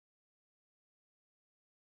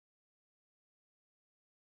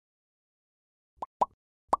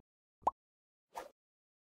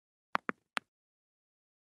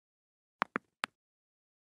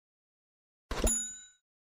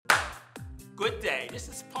Good day, this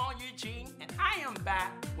is Paul Eugene, and I am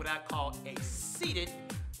back with what I call a seated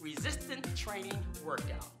resistance training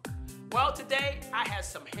workout. Well, today I have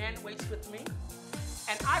some hand weights with me,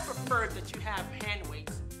 and I prefer that you have hand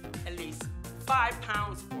weights at least 5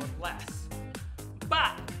 pounds or less.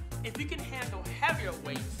 But if you can handle heavier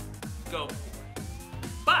weights, go for it.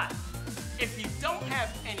 But if you don't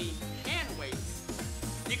have any hand weights,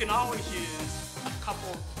 you can always use a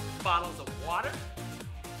couple bottles of water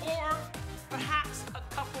or perhaps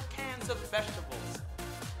a couple cans of vegetables.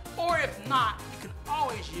 Or if not, you can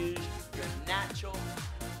always use your natural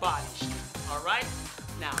body strength, all right?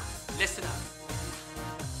 Now, listen up.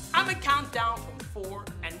 I'm gonna count down from 4,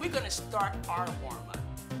 and we're gonna start our warm-up.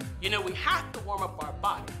 You know, we have to warm up our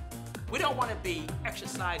body. We don't wanna be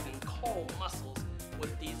exercising cold muscles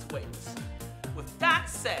with these weights. With that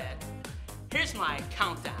said, here's my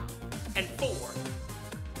countdown. And 4,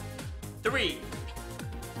 3,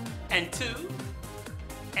 and 2,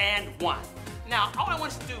 and 1. Now, all I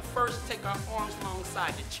want us to do first is take our arms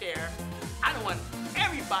alongside the chair. I don't want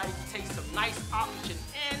everybody to take some nice oxygen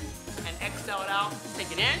in and exhale it out. Take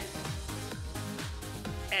it in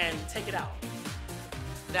and take it out.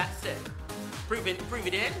 That's it. Breathe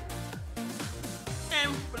it in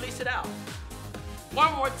and release it out.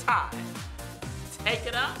 One more time. Take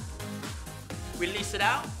it up, release it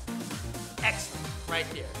out. Excellent, right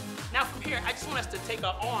there. Now from here, I just want us to take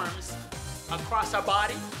our arms across our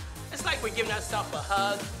body. It's like we're giving ourselves a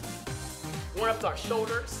hug. Warm up our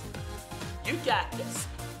shoulders. You got this.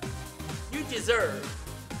 You deserve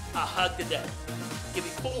a hug today. Give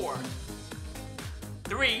me 4,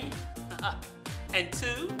 3, and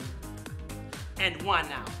 2, and 1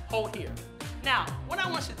 now. Hold here. Now, what I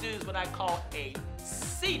want you to do is what I call a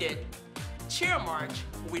seated chair march,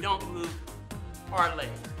 where we don't move our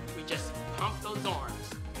legs. We just pump those arms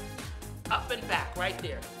up and back right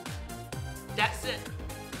there. That's it.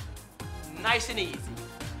 Nice and easy.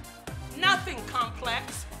 Nothing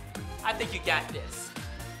complex. I think you got this.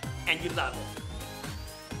 And you love it.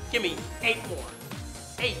 Give me 8 more.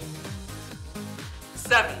 8,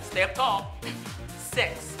 7, stay up tall.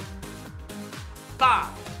 6, 5,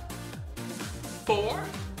 4,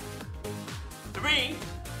 3,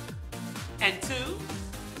 and 2,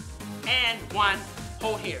 and 1.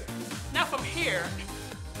 Hold here. Now from here,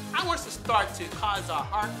 I want us to start to cause our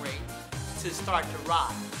heart rate to start to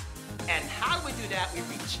rise. And how do we do that? We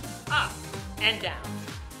reach up and down.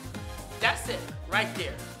 That's it, right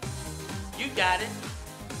there. You got it.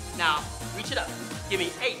 Now, reach it up. Give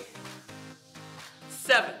me 8,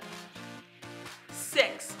 7,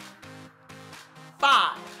 6,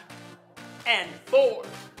 5, and 4,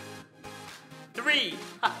 3,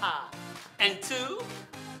 and 2,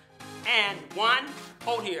 and 1.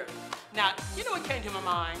 Hold here. Now, you know what came to my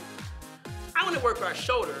mind? I want to work our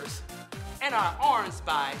shoulders and our arms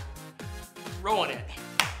by rolling it,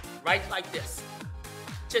 right like this.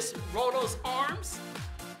 Just roll those arms.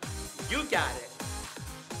 You got it.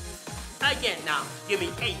 Again now, give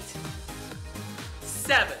me 8,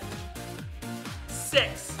 7,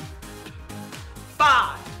 6,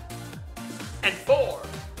 5, and 4,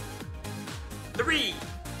 3,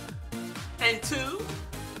 and 2.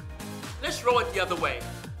 Let's roll it the other way.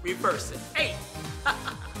 Reverse it. 8,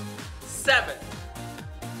 7,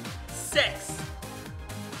 6,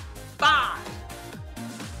 5,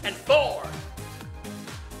 and 4,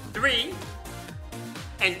 3,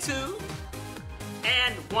 and 2,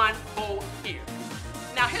 and 1. Hold here.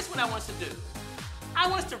 Now here's what I want us to do. I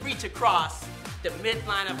want us to reach across the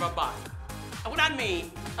midline of our body. And what I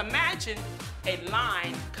mean, imagine a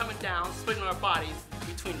line coming down, splitting our bodies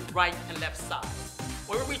between the right and left side.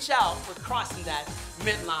 When we reach out, we're crossing that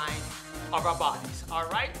midline of our bodies, all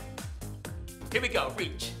right? Here we go,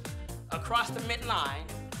 reach across the midline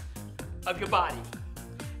of your body.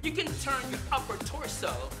 You can turn your upper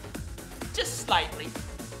torso just slightly,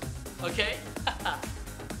 okay?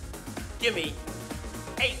 Give me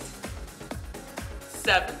 8,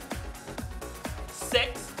 7,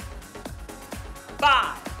 6,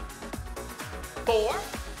 5, 4,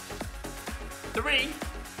 3,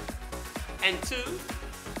 and 2,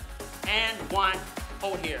 and 1.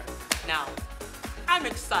 Hold here. Now, I'm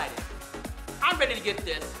excited. I'm ready to get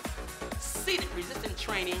this seated resistance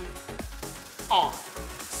training on.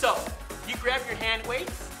 So, you grab your hand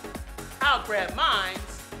weights, I'll grab mine,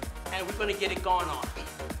 and we're gonna get it going on.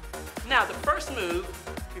 Now, the first move,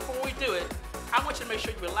 before we do it, I want you to make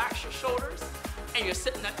sure you relax your shoulders and you're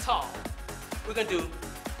sitting up tall. We're gonna do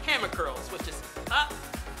hammer curls, which is up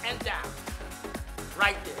and down,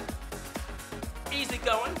 right there. Easy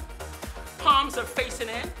going. Palms are facing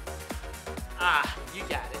in. You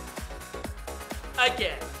got it.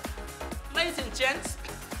 Again. ladies and gents,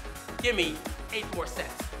 give me 8 more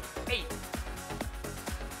sets. 8,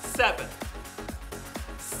 7,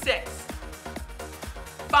 6,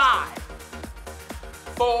 5,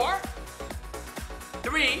 4,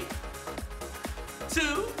 3, 2,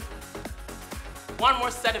 one more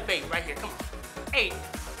set of 8 right here, come on. 8,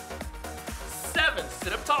 7,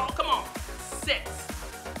 sit up tall, come on. 6,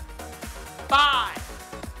 5,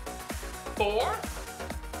 4,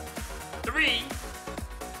 3,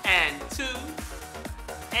 and 2,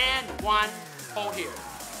 and 1, hold here.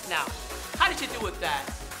 Now, how did you do with that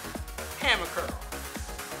hammer curl?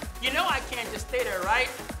 You know I can't just stay there, right?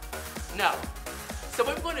 No. So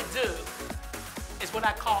what we're gonna do is what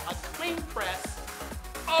I call a clean press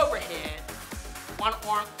overhead, one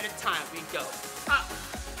arm at a time. We go up,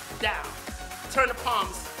 down, turn the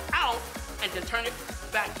palms out, and then turn it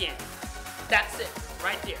back in. That's it,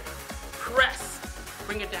 right there. Press,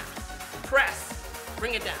 bring it down. Press,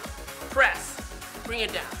 bring it down. Press, bring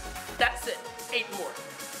it down. That's it, 8 more.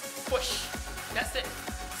 Push, that's it.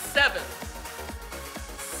 7,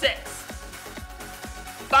 6,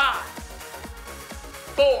 5,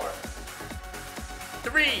 4,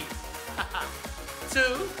 3,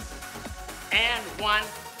 2, and 1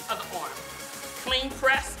 other arm. Clean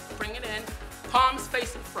press, bring it in, palms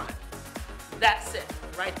facing front. That's it,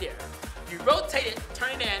 right there. You rotate it,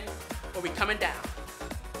 turn it in, or we coming down.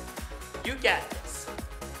 You got this.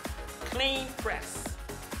 Clean press.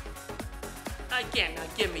 Again, now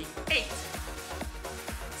give me 8,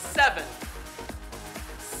 7,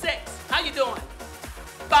 6, how you doing?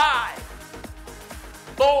 5,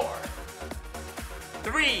 4,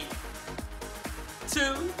 3,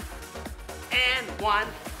 2, and 1,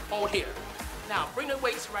 hold here. Now bring the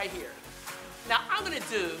weights right here. Now I'm gonna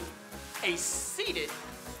do a seated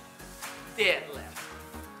deadlift.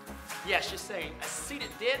 Yes, you're saying a seated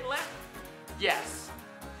deadlift? Yes.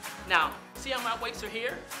 Now, see how my weights are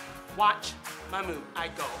here? Watch my move. I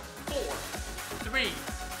go 4, 3,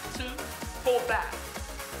 2, pull back.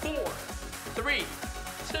 4, 3,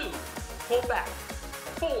 2, pull back.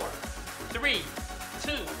 4, 3,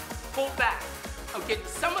 2, pull back. I'm getting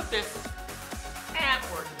some of this ab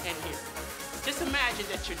work in here. Just imagine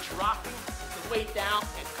that you're dropping the weight down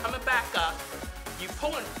and coming back up. You're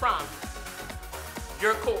pulling from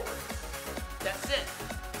your core. That's it.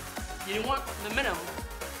 You don't want momentum.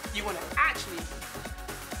 You want to actually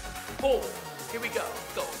pull. Here we go.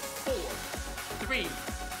 Go. 4, 3,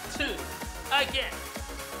 2. Again.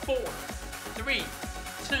 4, 3,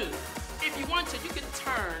 2. If you want to, you can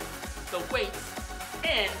turn the weights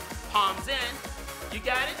in, palms in. You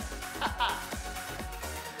got it?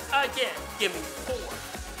 Again. Give me 4,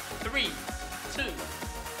 3, 2.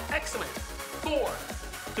 Excellent. 4,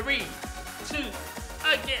 3, 2.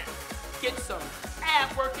 Again. Get some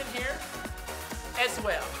ab work in here as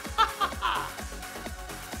well.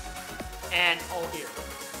 And hold here.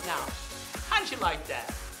 Now, how did you like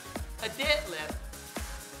that? A deadlift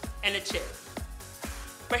and a chair.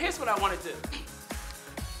 But here's what I want to do.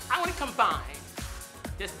 I want to combine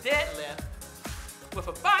this deadlift with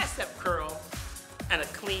a bicep curl and a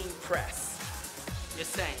clean press. You're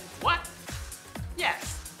saying, what?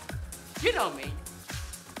 Yes, you know me.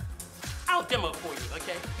 I'll demo for you,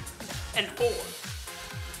 okay? And 4,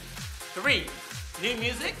 3, new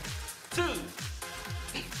music, 2.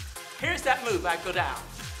 Here's that move, I go down.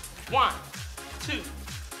 1, 2,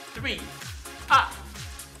 3, up,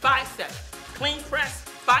 bicep, clean press,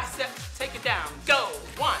 bicep, take it down, go.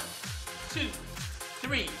 1, 2,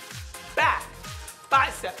 3, back,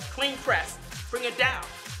 bicep, clean press, bring it down.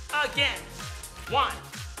 Again, 1,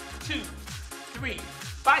 2, 3,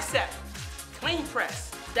 bicep, clean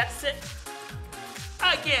press, that's it.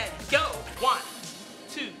 Again, go. 1,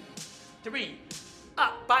 2, 3,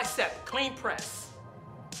 up, bicep, clean press.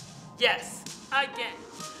 Yes, again.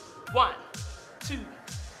 1, 2,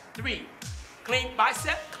 3, clean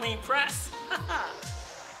bicep, clean press.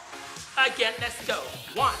 Again, let's go.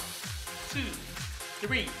 1, 2,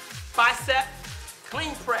 3, bicep,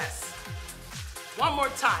 clean press. One more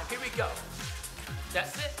time, here we go.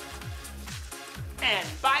 That's it. And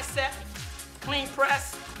bicep, clean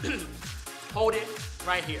press. Hold it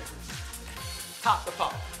right here. Top the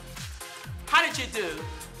pole. How did you do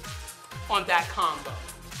on that combo?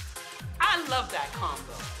 I love that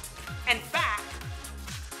combo. In fact,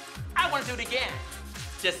 I want to do it again.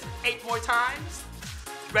 Just 8 more times.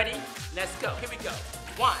 Ready? Let's go. Here we go.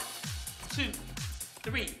 1, 2,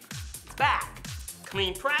 3. Back.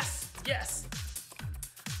 Clean press. Yes.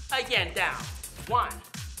 Again, down. 1,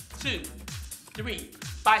 2, 3.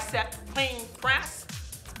 Bicep, clean press.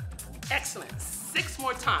 Excellent. 6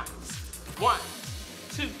 more times. 1,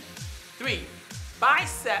 2, 3.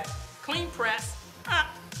 Bicep, clean press, up,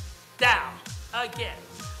 down, again.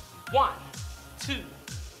 1, 2,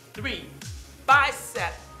 3,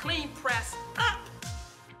 bicep, clean press, up.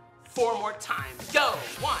 4 more times, go.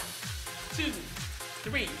 1, 2,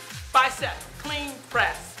 3, bicep, clean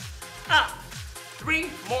press, up. 3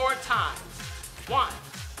 more times. 1,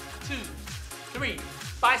 2, 3,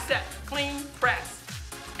 bicep, clean press.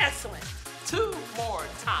 Excellent. 2 more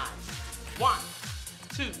times. 1,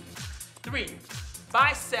 2, 3,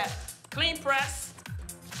 bicep, clean press.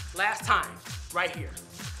 Last time, right here.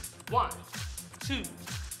 1, 2,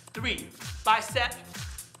 3, bicep,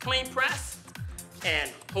 clean press,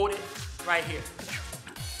 and hold it right here.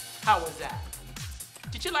 How was that?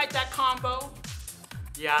 Did you like that combo?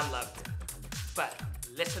 Yeah, I loved it. But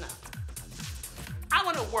listen up. I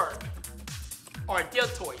want to work our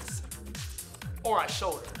deltoids or our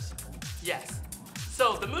shoulders. Yes.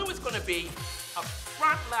 So the move is going to be a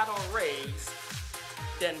front lateral raise,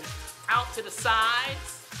 then out to the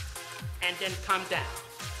sides, and then come down.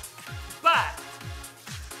 But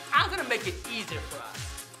I'm going to make it easier for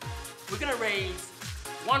us. We're going to raise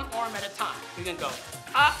one arm at a time. We're going to go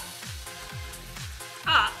up,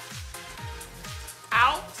 up,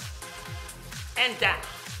 out, and down.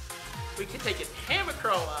 We can take it hammer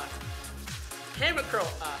curl up,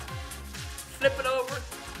 flip it over,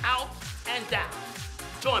 out, and down.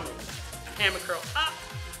 Join me. Hammer curl up.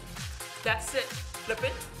 That's it. Flip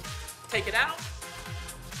it. Take it out,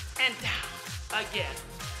 and down. Again.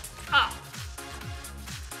 Up,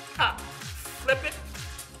 up. Flip it.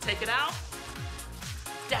 Take it out,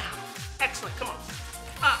 down. Excellent. Come on.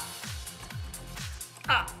 Up,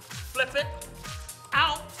 up. Flip it.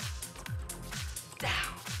 Out, down.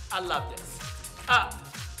 I love this. Up,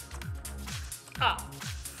 up.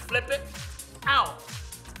 Flip it. Out,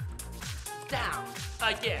 down.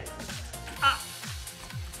 Again. Up.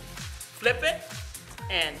 Flip it.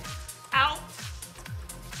 And out,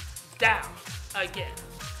 down. Again.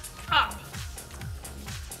 Up,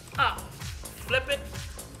 up. Flip it.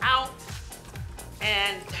 Out,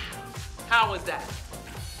 and down. How was that?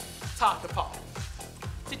 Talk to Paul.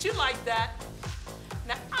 Did you like that?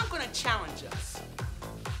 Now, I'm going to challenge us.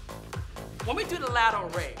 When we do the lateral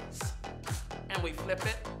raise and we flip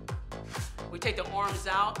it, we take the arms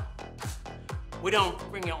out. We don't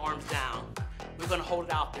bring your arms down. We're going to hold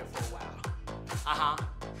it out there for a while.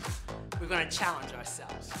 We're going to challenge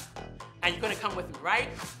ourselves. And you're going to come with me, right?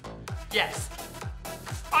 Yes.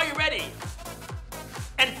 Are you ready?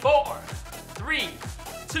 And 4, 3,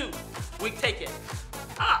 2, we take it.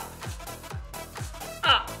 Up,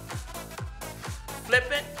 up.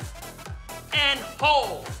 Flip it, and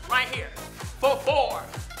hold right here. For 4,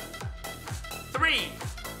 3,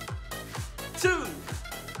 2,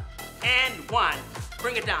 and 1.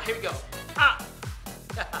 Bring it down. Here we go. Up,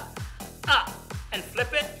 up, and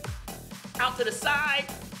flip it. Out to the side.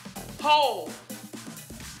 Hold.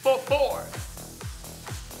 For 4,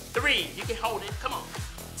 3. You can hold it. Come on.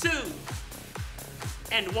 2,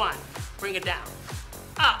 and 1. Bring it down.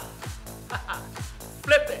 Up.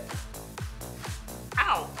 Flip it.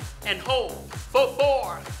 Out and hold. For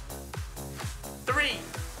 4, 3,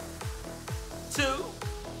 2,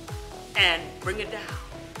 and bring it down.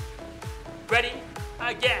 Ready?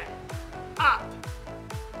 Again. Up.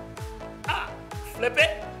 Up. Flip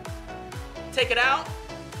it. Take it out.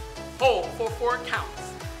 Hold for 4 counts.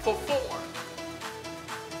 For 4,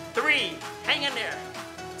 3, hang in there.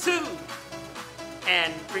 2,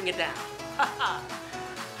 and bring it down.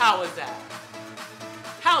 How is that?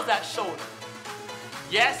 How's that shoulder?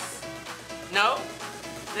 Yes? No?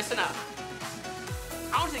 Listen up.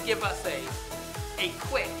 I want you to give us a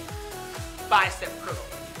quick bicep curl.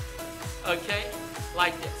 Okay?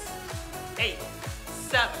 Like this. 8,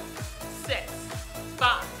 7, 6,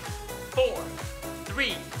 5, 4,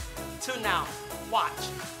 3, 2 now. Watch.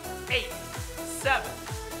 8, 7,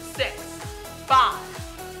 6, 5,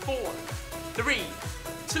 4, 3,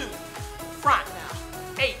 2. Front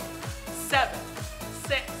now. 8, 7,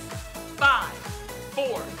 6, 5,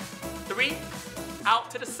 4, 3. Out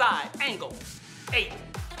to the side. Angle. 8,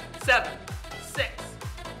 7, 6,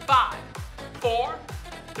 5, 4,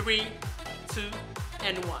 3, 2,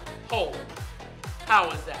 and 1. Hold. How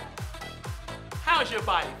is that? How's your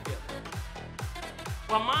body feeling?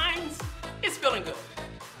 Well, mine's feeling good.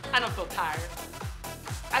 I don't feel tired.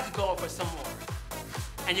 I could go for some more.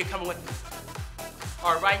 And you're coming with me.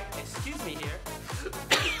 All right, excuse me here.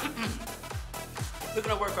 We're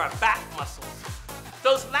gonna work our back muscles.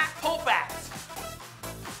 Those lat pullbacks.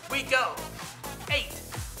 We go. 8.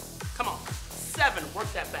 Come on. 7.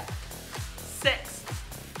 Work that back. 6.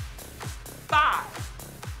 5.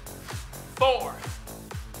 4.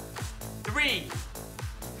 3.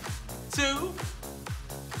 2,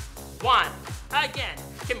 1. Again,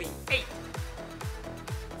 give me 8,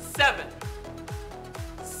 7,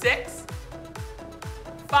 6,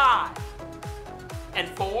 5, and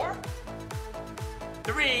 4,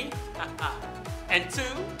 3, and 2.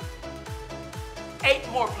 8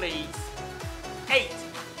 more, please. 8,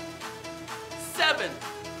 7,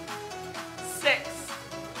 6,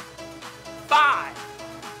 5,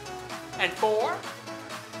 and 4,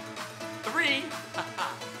 3,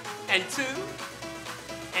 and 2,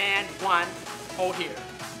 and 1. Hold here.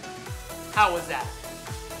 How was that?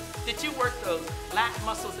 Did you work those lat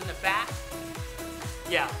muscles in the back?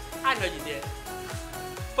 Yeah, I know you did.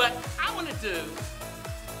 But I want to do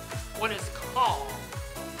what is called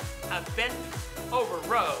a bent over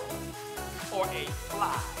row or a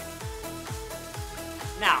fly.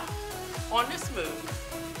 Now, on this move,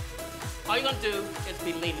 all you're going to do is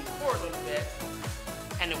be leaning forward a little bit,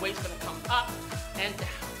 and the weight's going to come up and down,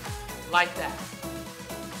 like that.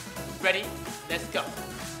 Ready? Let's go.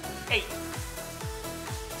 8,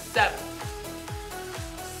 7,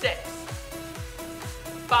 6,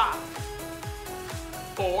 5,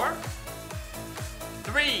 4,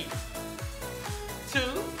 3, 2,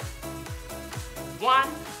 1.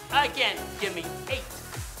 Again, give me 8,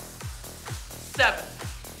 7,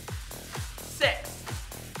 6,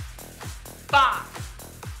 5,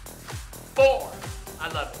 4. I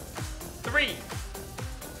love it. 3,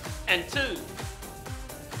 and 2.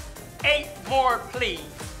 8 more, please.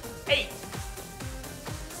 8,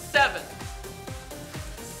 7,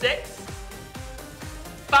 6,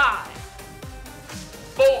 5,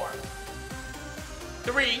 4,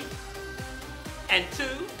 3, and 2,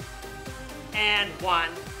 and 1.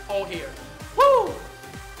 Hold here. Woo!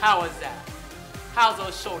 How is that? How's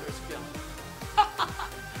those shoulders feeling?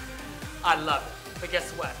 I love it. But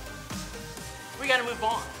guess what? We got to move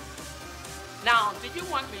on. Now, do you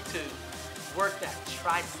want me to work that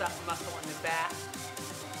tricep muscle in the back?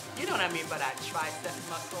 You know what I mean by that tricep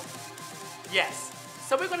muscle? Yes.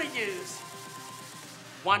 So we're going to use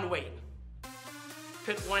one weight.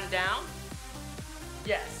 Put one down.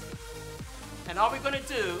 Yes. And all we're going to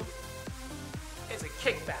do is a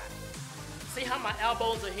kickback. See how my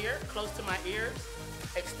elbows are here, close to my ears?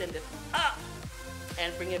 Extend it up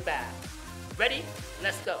and bring it back. Ready?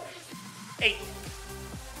 Let's go. 8,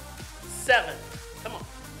 7, come on.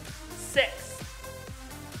 6,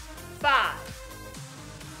 5,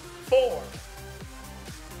 4,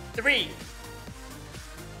 3,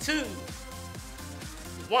 2,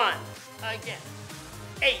 1. Again.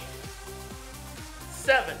 8,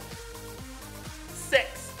 7,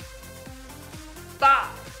 6, 5,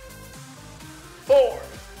 4,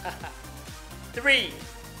 3,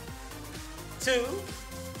 2,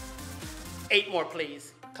 8 more,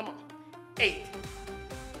 please. Come on. 8,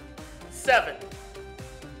 7,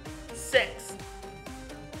 6,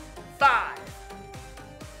 5,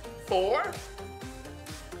 4,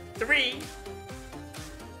 3,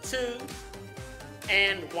 2,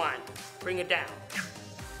 and 1. Bring it down.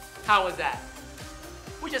 How was that?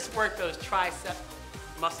 We just worked those tricep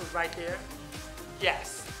muscles right there.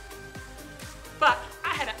 Yes. But I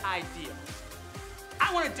had an idea.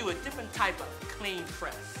 I want to do a different type of clean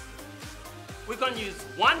press. We're going to use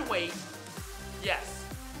one weight. Yes.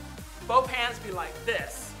 Both hands be like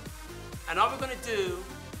this. And all we're going to do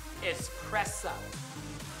is press up.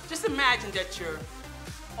 Just imagine that you're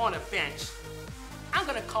on a bench. I'm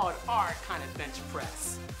going to call it our kind of bench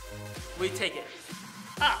press. We take it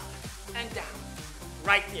up and down,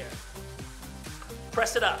 right there.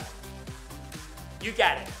 Press it up. You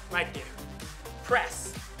got it, right there.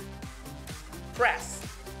 Press, press,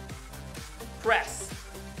 press.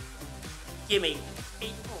 Give me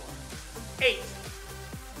 8 more. 8,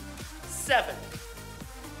 7,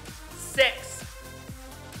 6,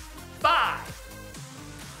 5,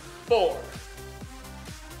 4,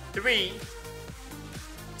 3,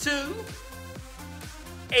 2,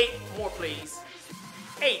 8 more, please.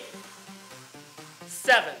 8,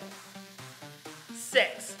 7,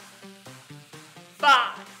 6,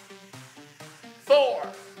 5, 4,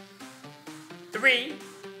 3,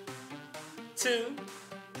 2,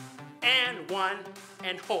 and 1,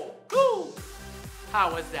 and hold. Woo!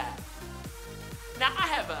 How was that? Now I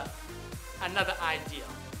have another idea.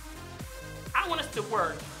 I want us to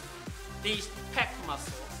work these pec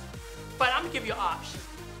muscles, but I'm gonna give you an option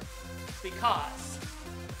because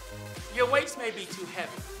your weights may be too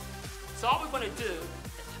heavy. So all we're gonna do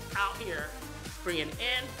is out here, bring it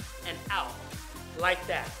in and out like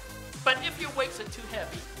that. But if your weights are too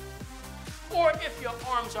heavy, or if your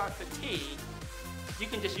arms are fatigued, you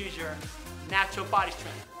can just use your natural body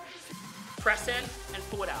strength. Press in and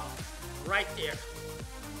pull it out, right there.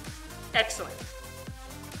 Excellent.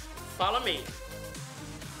 Follow me.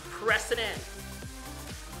 Press it in.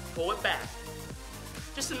 Pull it back.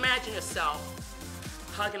 Just imagine yourself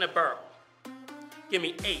hugging a burrow. Give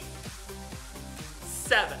me 8,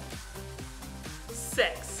 7,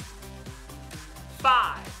 6,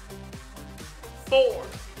 5, 4,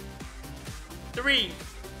 3,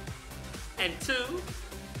 and 2,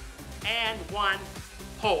 and 1.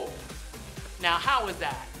 Hold. Now, how was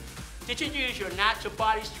that? Did you use your natural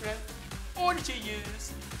body strength, or did you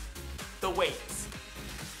use the weights?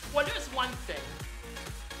 Well, there's one thing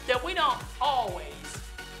that we don't always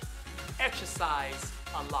exercise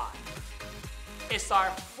a lot. It's our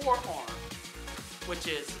forearm, which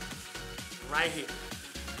is right here.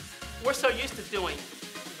 We're so used to doing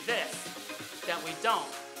this that we don't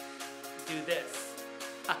do this.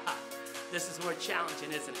 This is more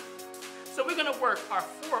challenging, isn't it? So we're gonna work our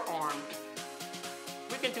forearm.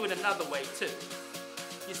 We can do it another way too.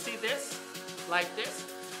 You see this? Like this?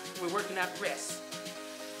 We're working that wrist.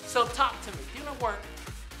 So talk to me. Do you wanna work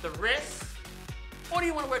the wrist, or do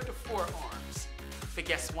you wanna work the forearms? But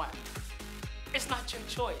guess what? It's not your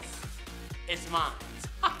choice. It's mine.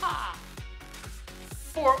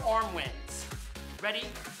 Forearm wins. Ready?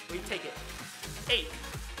 We take it. 8,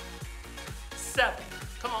 7,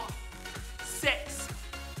 come on. 6,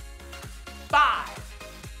 5,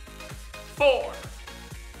 4,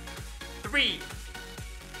 3,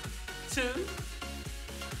 2,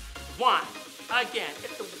 1. Again,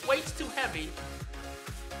 if the weight's too heavy,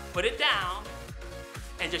 put it down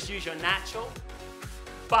and just use your natural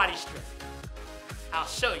body strength. I'll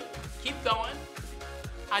show you. Keep going.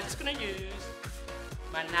 I'm just gonna use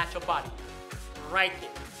my natural body right there.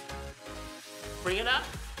 Bring it up,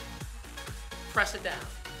 press it down.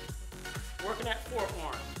 Working that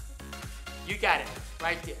forearm. You got it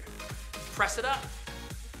right there. Press it up.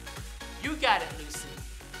 You got it, Lucy.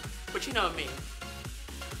 But you know me.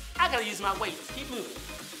 I gotta use my weights. Keep moving.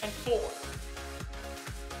 And 4,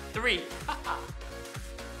 3,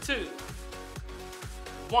 2,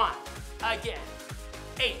 1. Again.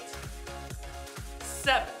 8,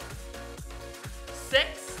 7,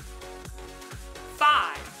 6,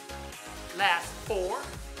 5. Last 4,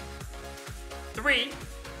 3,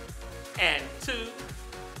 and 2,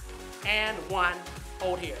 and 1.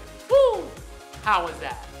 Hold here. Woo! How was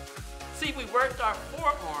that? See, we worked our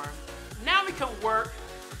forearm. Now we can work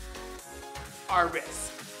our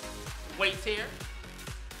wrist. Weights here.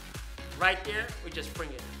 Right there. We just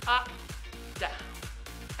bring it up, down,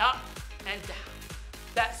 up, and down.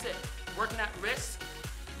 That's it. Working that wrist.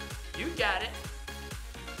 You got it.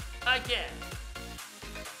 Again.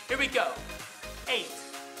 Here we go. 8,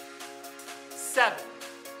 7,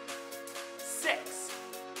 6,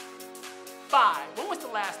 5. When was the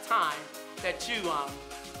last time that you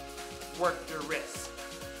worked your wrist?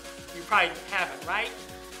 You probably haven't, right?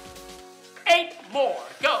 8 more.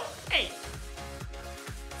 Go. 8,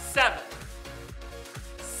 7,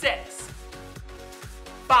 6,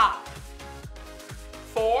 5,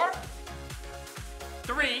 4,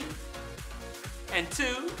 3, and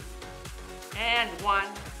 2, and 1.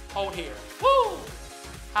 Hold here. Woo!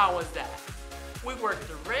 How was that? We worked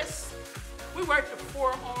the wrist, we worked the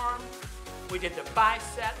forearm, we did the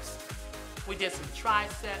biceps, we did some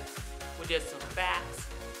triceps, we did some backs,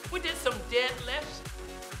 we did some deadlifts,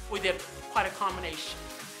 we did quite a combination.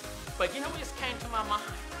 But you know what just came to my mind?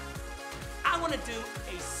 I want to do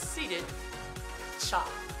a seated chop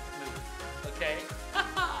move, okay?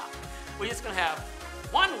 We're just gonna have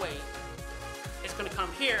one weight. It's gonna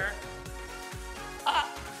come here, up,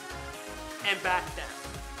 and back down.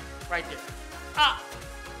 Right there. Up,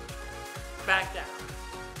 back down.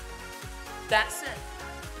 That's it.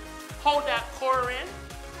 Hold that core in.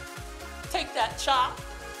 Take that chop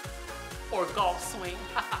or golf swing.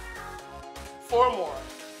 4 more.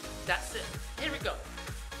 That's it. Here we go.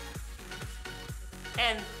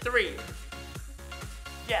 And 3.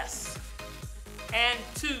 Yes. And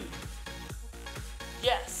 2.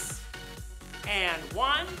 Yes. And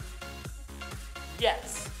 1.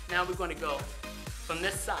 Yes. Now we're going to go from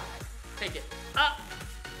this side. Take it up.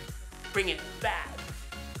 Bring it back.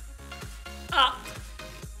 Up.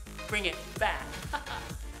 Bring it back.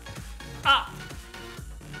 Up.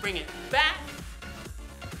 Bring it back.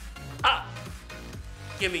 Up.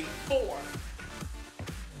 Give me 4.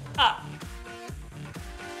 Up.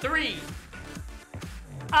 3.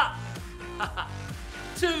 Up.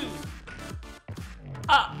 2.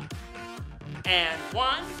 Up. And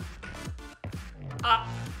 1. Up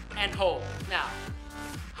and hold. Now,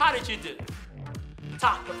 how did you do?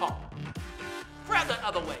 Talk to Paul. Grab that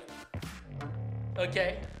other way.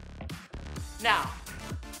 Okay? Now,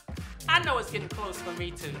 I know it's getting close for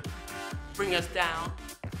me to bring us down,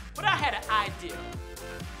 but I had an idea.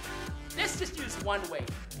 Let's just use one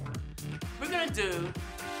weight. We're gonna do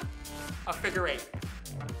a figure 8.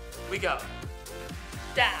 We go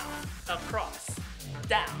down, across,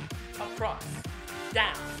 down, across,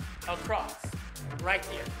 down, across, right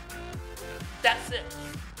there. That's it.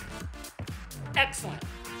 Excellent.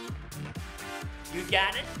 You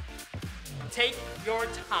got it? Take your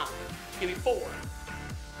time. Give me 4.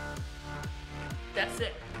 That's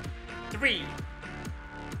it. 3.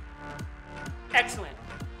 Excellent.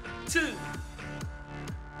 2.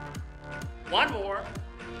 1 more.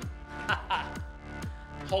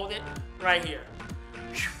 Hold it right here.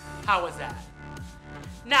 How was that?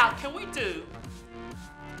 Now, can we do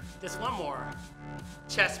this one more?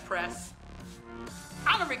 Chest press.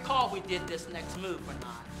 I don't recall if we did this next move or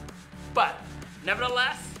not. But,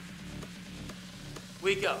 nevertheless,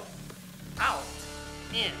 we go out,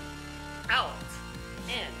 in, out,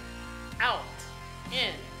 in, out,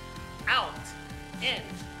 in, out, in,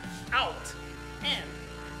 out, in,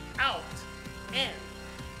 out, in,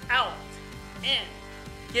 out, in.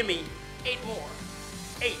 Give me 8 more.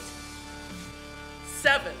 8,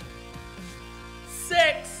 7,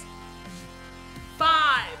 6,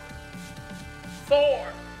 5,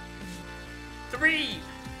 4, 3,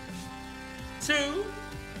 2,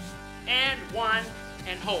 and 1,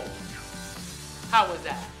 and hold. How was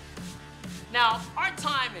that? Now, our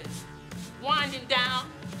time is winding down,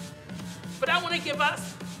 but I want to give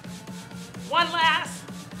us one last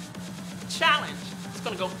challenge. It's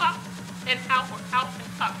going to go up and out, or out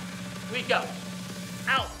and up. We go.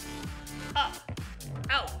 Out, up,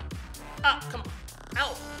 out, up, come on.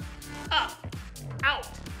 Out,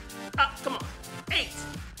 up, come on. 8,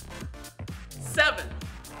 7,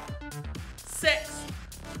 6,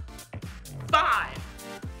 5,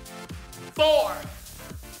 4,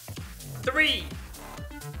 3,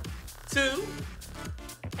 2,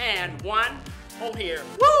 and 1. Hold here.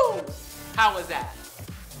 Woo! How was that?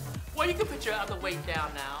 Well, you can put your other weight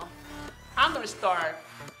down now. I'm gonna start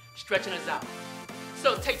stretching us out.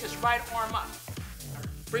 So take this right arm up.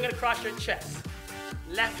 Bring it across your chest.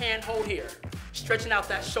 Left hand hold here. Stretching out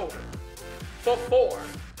that shoulder. For 4,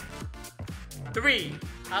 3,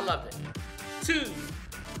 I love it. 2,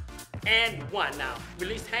 and 1. Now,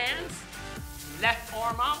 release hands. Left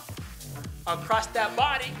arm out. Across that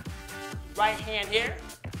body. Right hand here.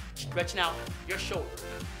 Stretching out your shoulder.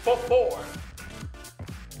 For 4,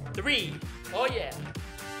 3, oh yeah.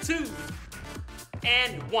 2,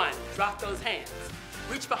 and 1. Drop those hands.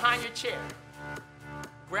 Reach behind your chair.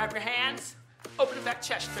 Grab your hands. Open the back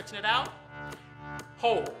chest, stretching it out.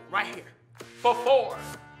 Hold right here. For 4,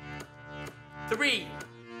 3,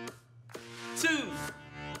 2,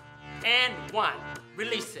 and 1.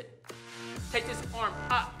 Release it. Take this arm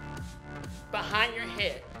up behind your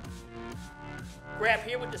head. Grab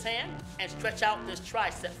here with this hand and stretch out this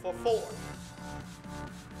tricep for 4,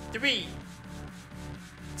 3,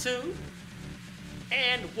 2,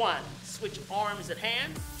 and 1. Switch arms and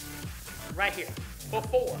hands. Right here. For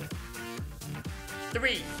 4,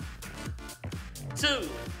 3, 2,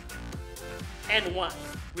 and 1.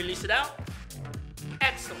 Release it out.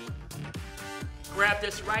 Excellent. Grab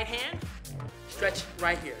this right hand. Stretch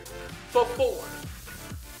right here. For 4,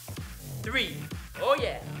 3, oh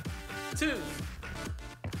yeah, 2.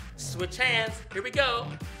 Switch hands. Here we go.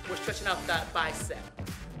 We're stretching out that bicep.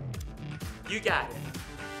 You got it.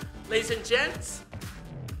 Ladies and gents,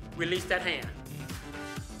 release that hand.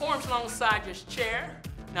 Arms alongside your chair.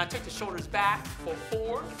 Now take the shoulders back for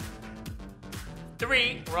 4,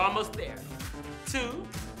 3, we're almost there. 2,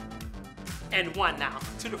 and 1 now.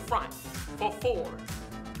 To the front for 4,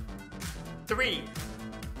 3,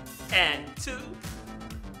 and 2,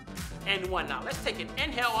 and 1 now. Let's take an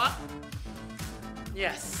inhale up.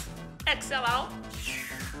 Yes. Exhale out.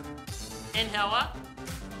 Inhale up.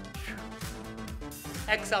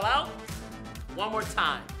 Exhale out. One more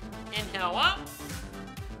time. Inhale up.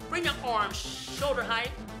 Bring your arms shoulder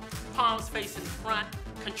height, palms facing front.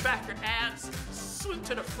 Contract your abs. Sweep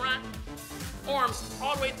to the front. Arms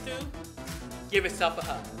all the way through. Give yourself a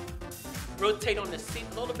hug. Rotate on the seat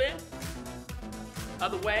a little bit.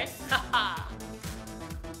 Other way.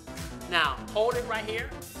 Now, hold it right here.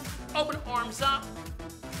 Open arms up.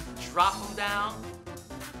 Drop them down.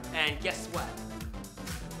 And guess what?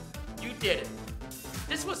 You did it.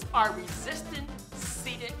 This was our seated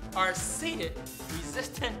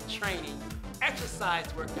resistant training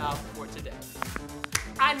exercise workout for today.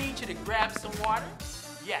 I need you to grab some water.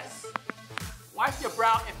 Yes. Wipe your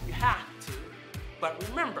brow if you have to. But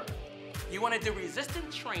remember, you want to do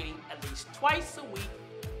resistant training at least twice a week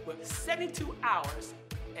with 72 hours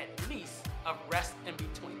at least a rest in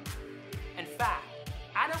between. In fact,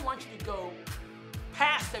 I don't want you to go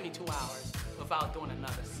past 72 hours without doing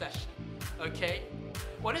another session, okay?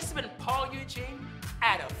 Well, this has been Paul Eugene. I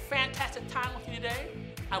had a fantastic time with you today.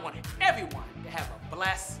 I want everyone to have a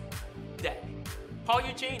blessed day. Paul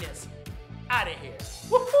Eugene is out of here.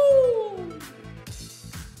 Woohoo!